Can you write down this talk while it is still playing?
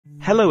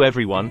Hello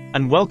everyone,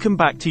 and welcome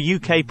back to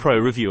UK Pro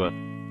Reviewer.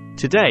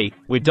 Today,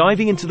 we're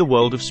diving into the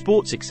world of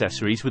sports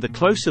accessories with a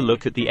closer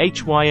look at the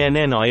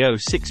HYNNIO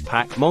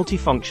 6-pack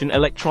multifunction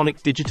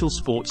electronic digital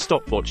sports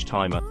stopwatch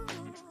timer.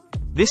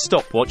 This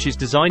stopwatch is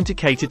designed to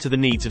cater to the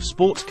needs of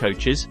sports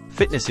coaches,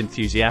 fitness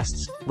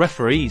enthusiasts,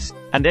 referees,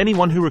 and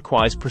anyone who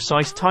requires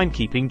precise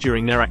timekeeping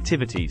during their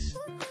activities.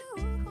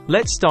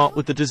 Let's start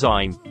with the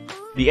design.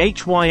 The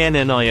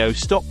HYNNIO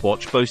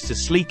stopwatch boasts a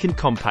sleek and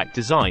compact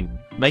design,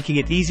 making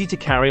it easy to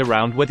carry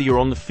around whether you're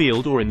on the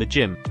field or in the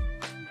gym.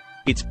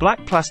 Its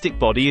black plastic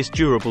body is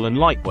durable and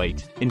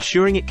lightweight,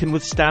 ensuring it can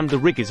withstand the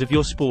rigors of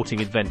your sporting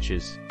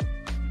adventures.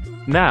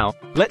 Now,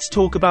 let's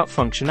talk about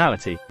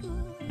functionality.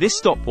 This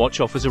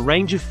stopwatch offers a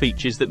range of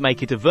features that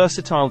make it a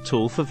versatile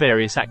tool for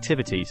various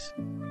activities.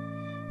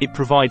 It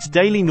provides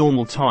daily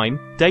normal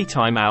time,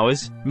 daytime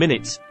hours,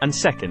 minutes, and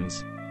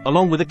seconds,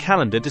 along with a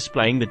calendar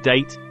displaying the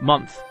date,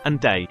 month,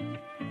 and day.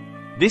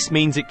 This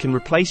means it can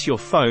replace your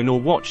phone or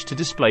watch to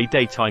display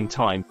daytime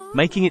time,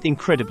 making it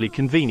incredibly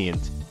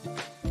convenient.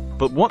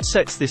 But what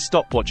sets this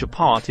stopwatch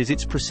apart is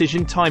its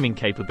precision timing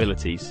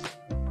capabilities.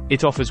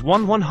 It offers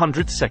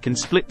 1/100-second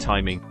split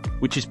timing,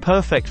 which is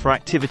perfect for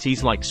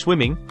activities like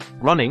swimming,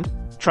 running,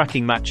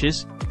 tracking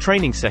matches,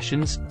 training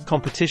sessions,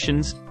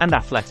 competitions, and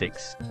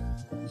athletics.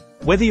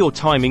 Whether you're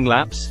timing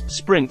laps,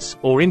 sprints,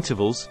 or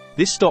intervals,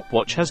 this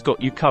stopwatch has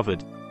got you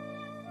covered.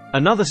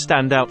 Another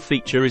standout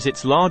feature is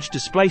its large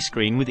display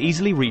screen with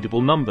easily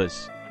readable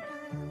numbers.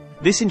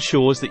 This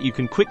ensures that you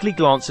can quickly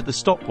glance at the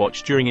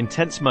stopwatch during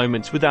intense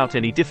moments without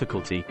any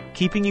difficulty,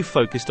 keeping you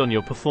focused on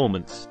your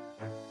performance.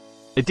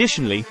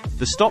 Additionally,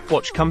 the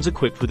stopwatch comes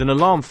equipped with an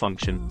alarm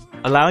function,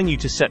 allowing you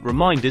to set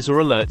reminders or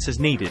alerts as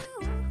needed.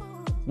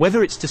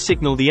 Whether it's to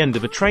signal the end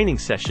of a training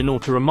session or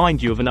to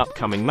remind you of an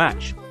upcoming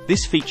match,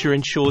 this feature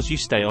ensures you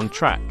stay on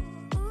track.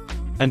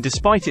 And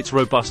despite its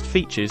robust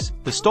features,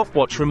 the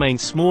stopwatch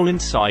remains small in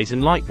size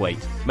and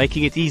lightweight,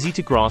 making it easy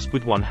to grasp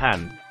with one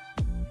hand.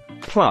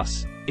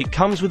 Plus, it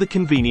comes with a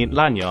convenient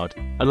lanyard,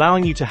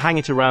 allowing you to hang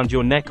it around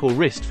your neck or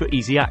wrist for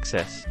easy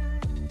access.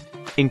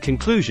 In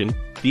conclusion,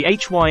 the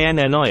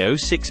HYNNIO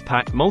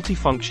 6-pack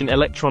multifunction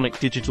electronic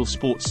digital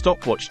sports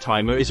stopwatch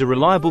timer is a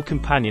reliable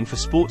companion for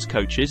sports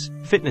coaches,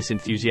 fitness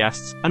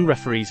enthusiasts, and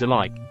referees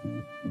alike.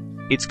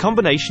 Its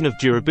combination of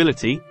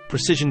durability,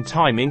 precision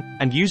timing,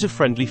 and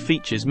user-friendly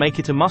features make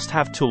it a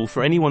must-have tool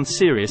for anyone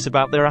serious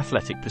about their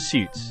athletic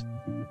pursuits.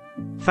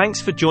 Thanks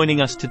for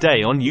joining us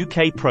today on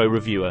UK Pro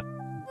Reviewer.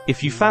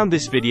 If you found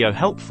this video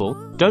helpful,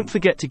 don't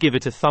forget to give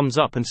it a thumbs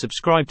up and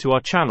subscribe to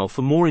our channel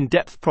for more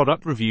in-depth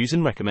product reviews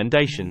and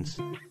recommendations.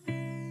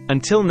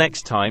 Until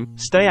next time,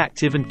 stay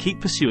active and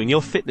keep pursuing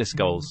your fitness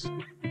goals.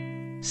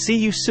 See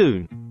you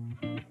soon.